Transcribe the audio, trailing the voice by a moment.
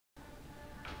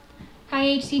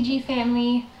Hi HCG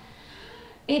family.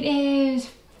 It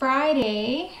is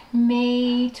Friday,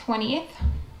 May 20th.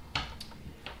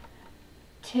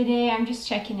 Today I'm just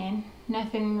checking in.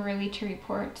 Nothing really to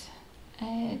report.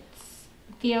 It's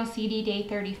VLCD day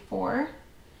 34.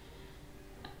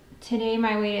 Today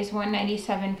my weight is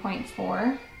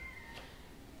 197.4.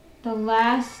 The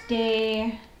last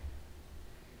day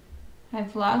I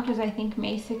vlogged was I think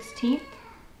May 16th.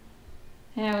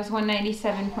 And I was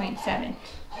 197.7.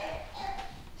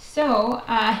 So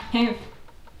I've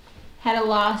had a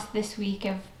loss this week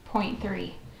of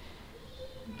 0.3.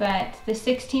 But the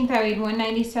 16th I weighed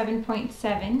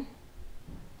 197.7.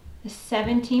 The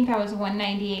 17th I was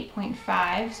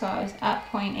 198.5, so I was up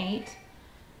 0.8.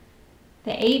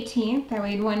 The 18th I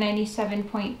weighed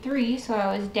 197.3, so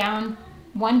I was down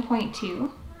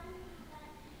 1.2.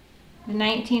 The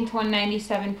 19th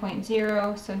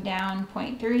 197.0, so down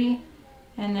 0.3.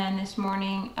 And then this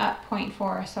morning up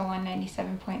 0.4, so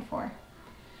 197.4.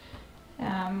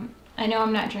 I know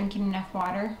I'm not drinking enough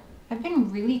water. I've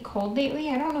been really cold lately.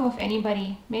 I don't know if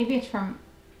anybody, maybe it's from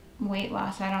weight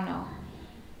loss, I don't know.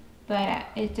 But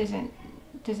it doesn't,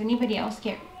 does anybody else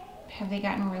have they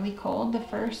gotten really cold the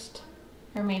first,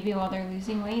 or maybe while they're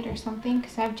losing weight or something?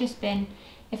 Because I've just been,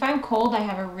 if I'm cold, I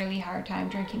have a really hard time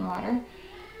drinking water.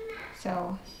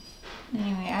 So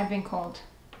anyway, I've been cold.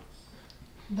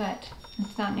 But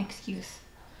it's not an excuse.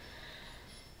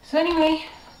 So anyway,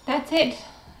 that's it.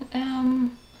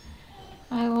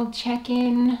 I will check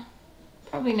in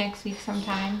probably next week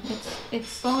sometime. It's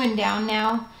slowing down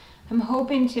now. I'm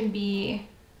hoping to be,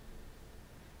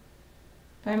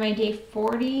 by my day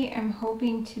 40, I'm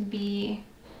hoping to be,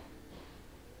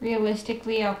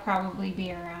 realistically, I'll probably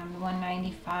be around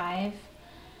 195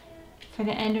 for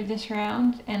the end of this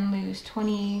round and lose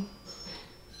 20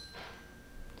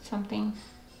 something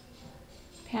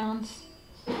pounds.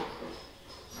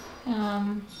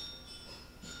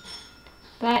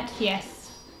 But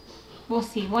yes, we'll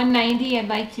see. 190, I'd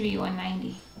like to be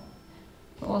 190,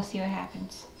 but we'll see what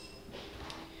happens.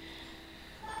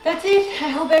 That's it. I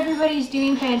hope everybody's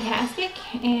doing fantastic,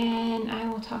 and I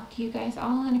will talk to you guys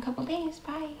all in a couple days.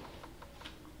 Bye.